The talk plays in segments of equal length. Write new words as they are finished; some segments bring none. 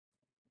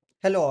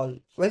Hello all,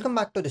 welcome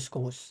back to this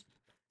course.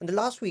 In the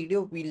last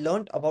video, we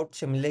learned about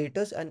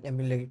simulators and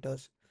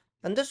emulators.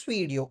 In this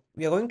video,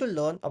 we are going to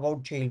learn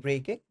about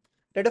jailbreaking,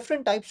 the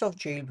different types of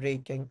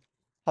jailbreaking,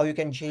 how you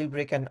can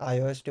jailbreak an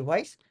iOS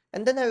device,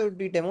 and then I will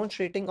be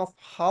demonstrating of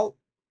how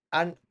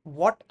and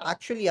what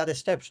actually are the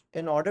steps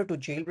in order to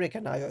jailbreak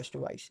an iOS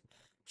device.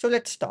 So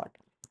let's start.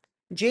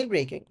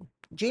 Jailbreaking.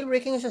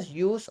 Jailbreaking is a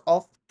use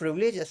of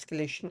privilege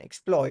escalation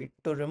exploit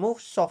to remove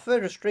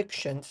software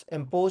restrictions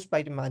imposed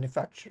by the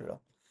manufacturer.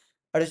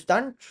 It is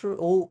done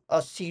through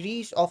a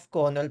series of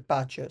kernel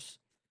patches.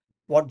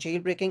 What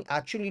jailbreaking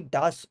actually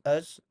does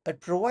is it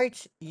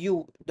provides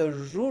you the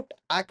root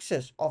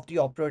access of the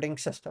operating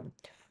system.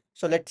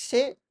 So let's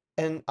say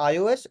in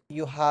iOS,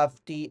 you have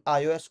the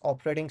iOS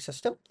operating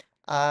system,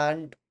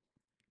 and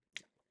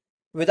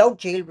without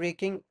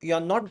jailbreaking, you're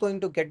not going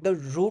to get the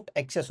root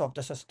access of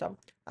the system.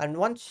 And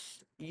once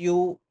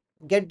you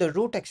get the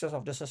root access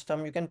of the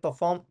system, you can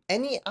perform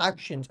any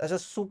actions as a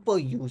super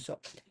user.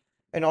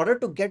 In order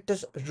to get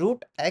this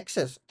root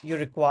access, you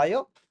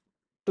require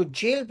to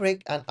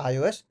jailbreak an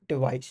iOS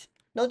device.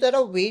 Now, there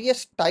are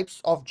various types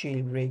of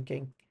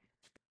jailbreaking.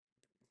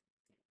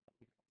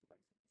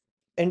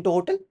 In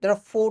total, there are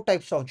four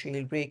types of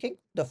jailbreaking.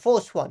 The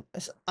first one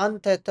is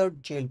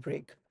untethered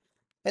jailbreak.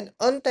 In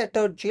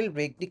untethered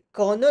jailbreak, the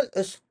kernel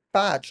is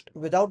patched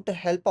without the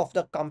help of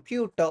the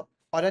computer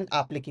or an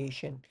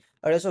application.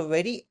 It is a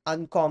very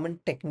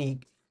uncommon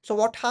technique. So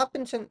what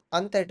happens in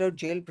untethered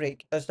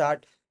jailbreak is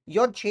that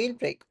your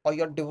jailbreak or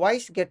your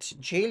device gets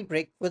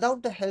jailbreak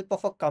without the help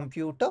of a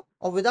computer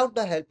or without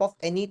the help of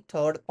any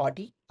third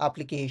party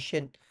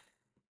application.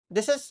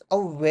 This is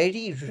a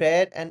very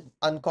rare and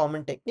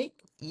uncommon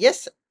technique.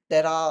 Yes,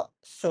 there are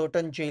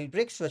certain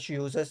jailbreaks which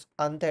uses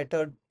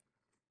untethered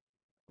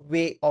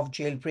way of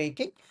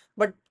jailbreaking,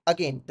 but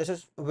again, this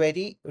is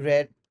very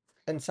rare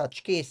in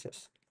such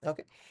cases.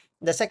 Okay.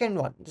 The second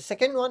one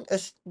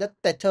is the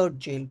tethered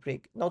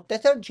jailbreak. Now,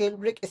 tethered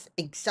jailbreak is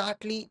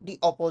exactly the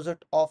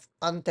opposite of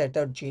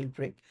untethered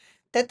jailbreak.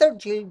 Tethered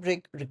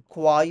jailbreak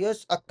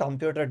requires a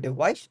computer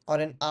device or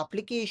an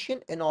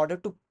application in order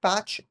to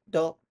patch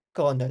the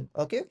kernel.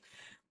 Okay.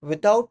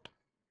 Without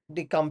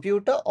the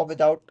computer or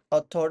without a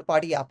third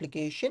party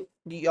application,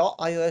 your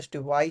iOS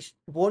device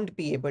won't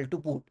be able to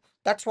boot.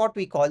 That's what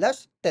we call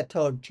as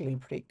tethered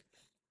jailbreak.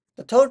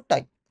 The third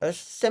type is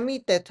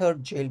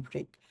semi-tethered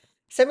jailbreak.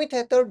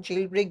 Semi-tethered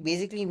jailbreak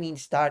basically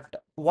means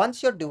that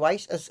once your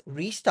device is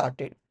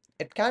restarted,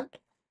 it can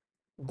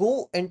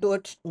go into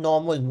its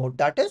normal mode,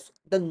 that is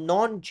the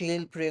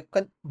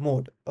non-jailbroken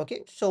mode.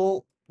 Okay,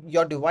 so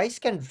your device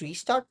can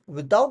restart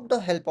without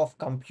the help of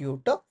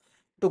computer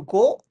to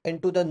go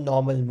into the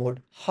normal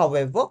mode.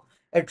 However,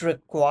 it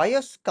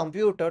requires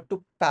computer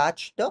to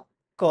patch the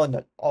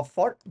kernel or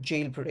for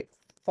jailbreak.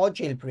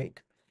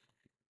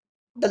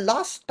 The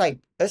last type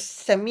is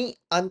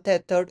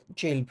semi-untethered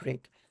jailbreak.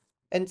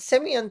 In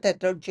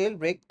semi-untethered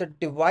jailbreak, the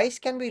device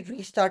can be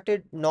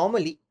restarted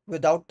normally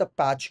without the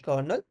patch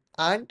kernel,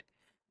 and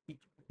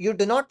you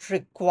do not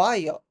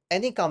require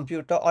any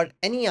computer or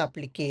any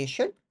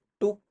application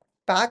to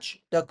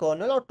patch the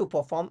kernel or to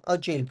perform a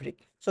jailbreak.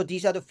 So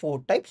these are the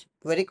four types.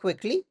 Very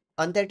quickly,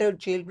 untethered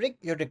jailbreak,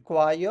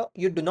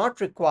 you do not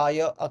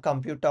require a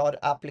computer or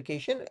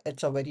application.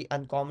 It's a very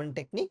uncommon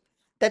technique.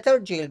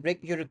 Tethered jailbreak,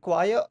 you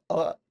require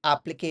a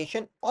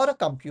application or a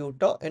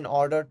computer in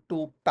order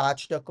to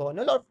patch the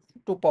kernel or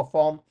to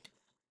perform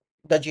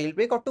the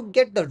jailbreak or to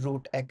get the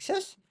root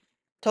access.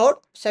 Third,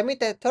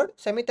 semi-tethered.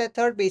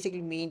 Semi-tethered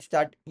basically means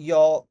that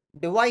your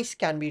device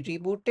can be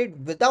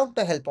rebooted without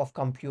the help of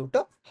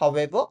computer.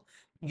 However,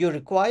 you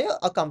require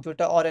a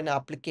computer or an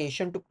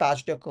application to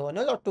patch the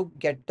kernel or to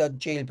get the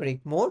jailbreak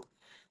mode.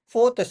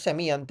 Fourth is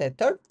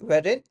semi-untethered,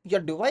 wherein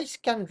your device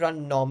can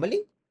run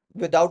normally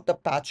without the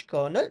patch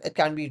kernel. It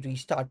can be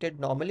restarted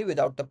normally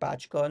without the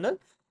patch kernel.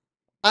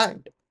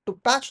 And to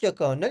patch the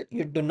kernel,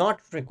 you do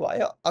not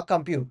require a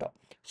computer.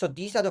 So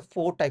these are the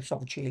four types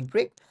of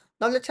jailbreak.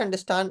 Now let's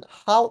understand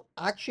how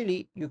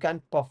actually you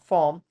can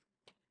perform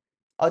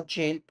a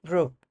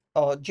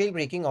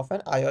jailbreaking of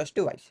an iOS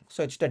device.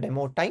 So it's the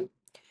demo time.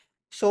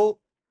 So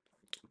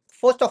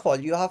first of all,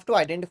 you have to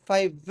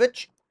identify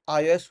which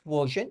iOS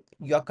version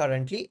you are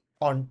currently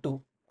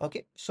onto.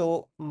 Okay,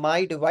 so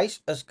my device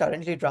is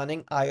currently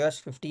running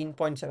iOS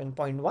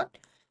 15.7.1.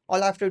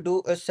 All I have to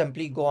do is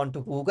simply go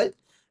onto Google.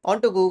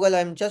 Onto Google,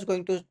 I'm just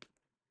going to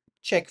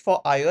check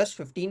for iOS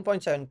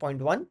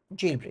 15.7.1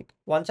 jailbreak.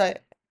 Once I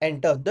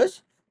enter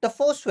this, the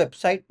first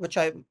website which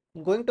I'm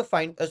going to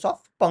find is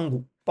of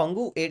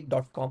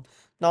pangu8.com.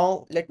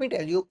 Now, let me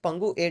tell you,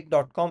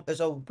 pangu8.com is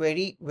a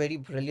very, very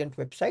brilliant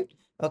website.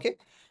 Okay,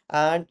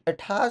 and it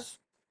has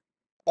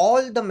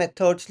all the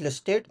methods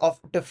listed of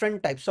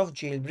different types of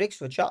jailbreaks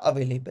which are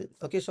available.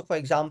 Okay, so for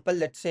example,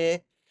 let's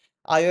say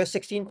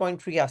iOS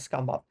 16.3 has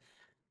come up.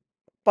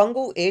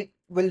 Pangu 8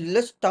 will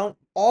list down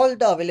all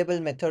the available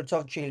methods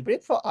of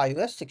jailbreak for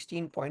iOS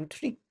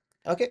 16.3.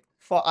 Okay,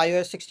 for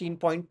iOS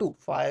 16.2,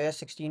 for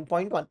iOS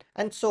 16.1,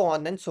 and so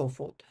on and so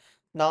forth.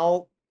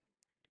 Now,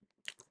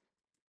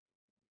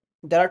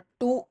 there are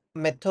two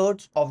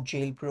methods of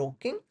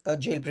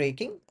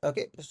jailbreaking.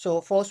 Okay,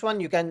 so first one,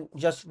 you can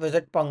just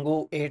visit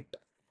Pangu 8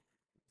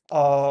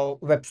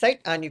 website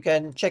and you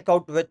can check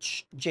out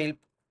which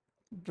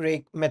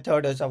jailbreak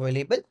method is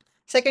available.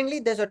 Secondly,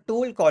 there's a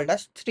tool called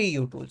as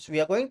 3U tools. We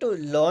are going to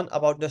learn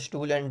about this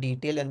tool in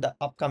detail in the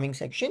upcoming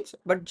sections,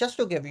 but just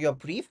to give you a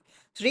brief,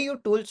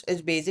 3U tools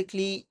is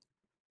basically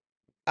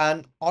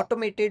an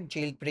automated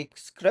jailbreak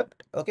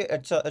script. Okay,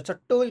 it's a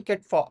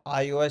toolkit for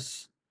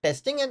iOS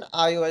testing and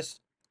iOS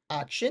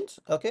actions.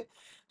 Okay,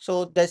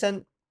 so there's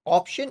an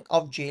option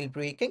of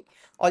jailbreaking.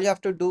 All you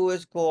have to do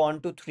is go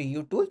on to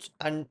 3U tools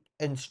and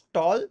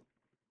install.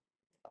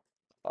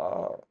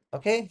 Uh,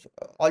 okay,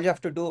 all you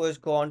have to do is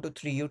go on to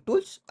 3U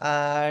tools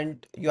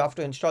and you have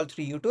to install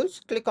 3U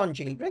tools. Click on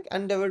jailbreak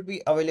and there will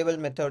be available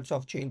methods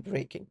of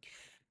jailbreaking.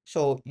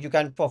 So you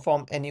can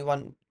perform any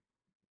one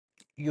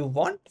you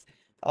want.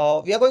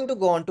 We are going to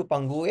go on to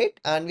Pangu 8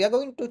 and we are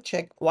going to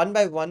check one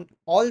by one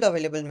all the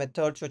available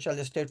methods which are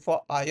listed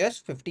for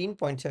iOS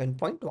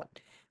 15.7.1.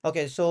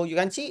 Okay, so you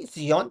can see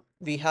Xeon.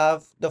 We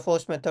have the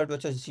first method,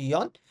 which is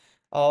Xeon.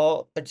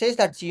 It says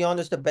that Xeon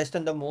is the best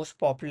and the most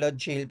popular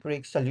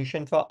jailbreak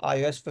solution for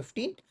iOS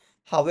 15.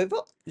 However,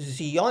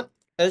 Xeon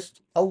is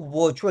a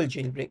virtual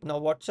jailbreak. Now,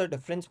 what's the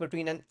difference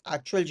between an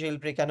actual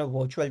jailbreak and a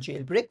virtual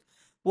jailbreak?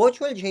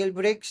 Virtual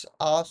jailbreaks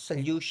are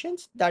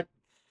solutions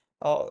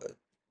uh,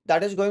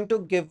 that is going to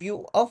give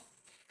you a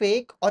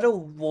fake or a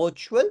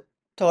virtual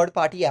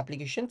third-party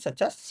application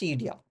such as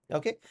Cydia.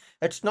 Okay,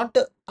 it's not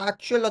the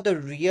actual or the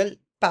real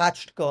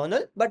patched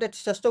kernel, but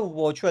it's just a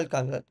virtual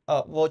kernel.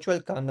 Virtual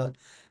kernel.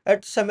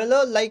 It's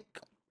similar like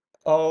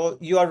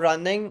you are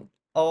running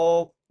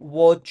a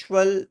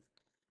virtual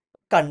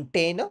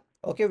container,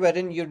 okay,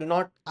 wherein you do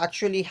not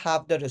actually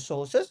have the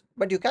resources,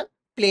 but you can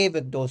play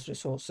with those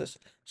resources.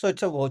 So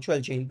it's a virtual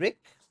jailbreak.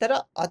 There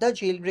are other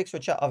jailbreaks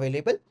which are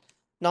available.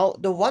 Now,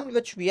 the one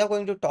which we are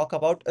going to talk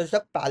about is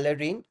the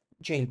Palarin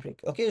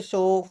jailbreak. Okay,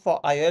 so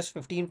for iOS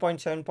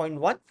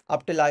 15.7.1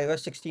 up till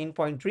iOS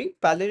 16.3,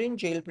 Palarin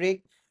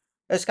jailbreak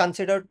is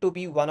considered to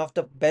be one of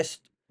the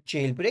best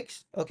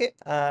jailbreaks. Okay,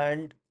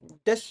 and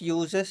this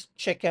uses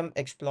checkm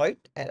exploit,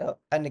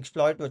 an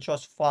exploit which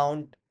was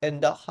found in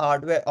the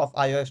hardware of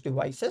iOS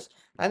devices,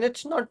 and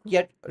it's not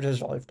yet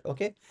resolved.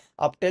 Okay,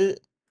 up till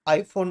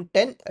iPhone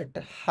 10 it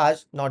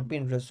has not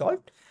been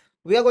resolved.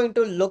 We are going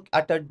to look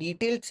at a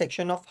detailed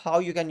section of how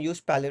you can use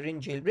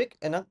Palarin jailbreak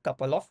in a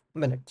couple of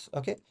minutes.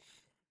 Okay,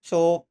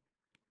 so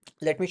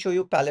let me show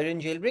you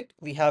Palarin jailbreak.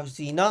 We have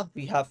Xena,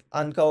 we have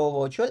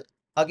Uncover Virtual.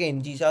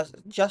 Again, these are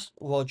just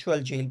virtual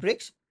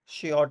jailbreaks.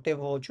 Shiote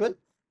Virtual,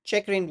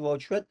 Checkrange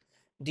Virtual.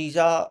 These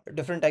are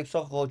different types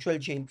of virtual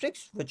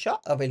jailbreaks which are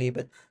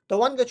available. The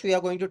one which we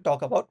are going to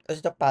talk about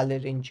is the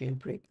Palarin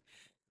jailbreak.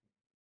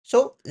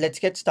 So let's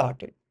get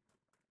started.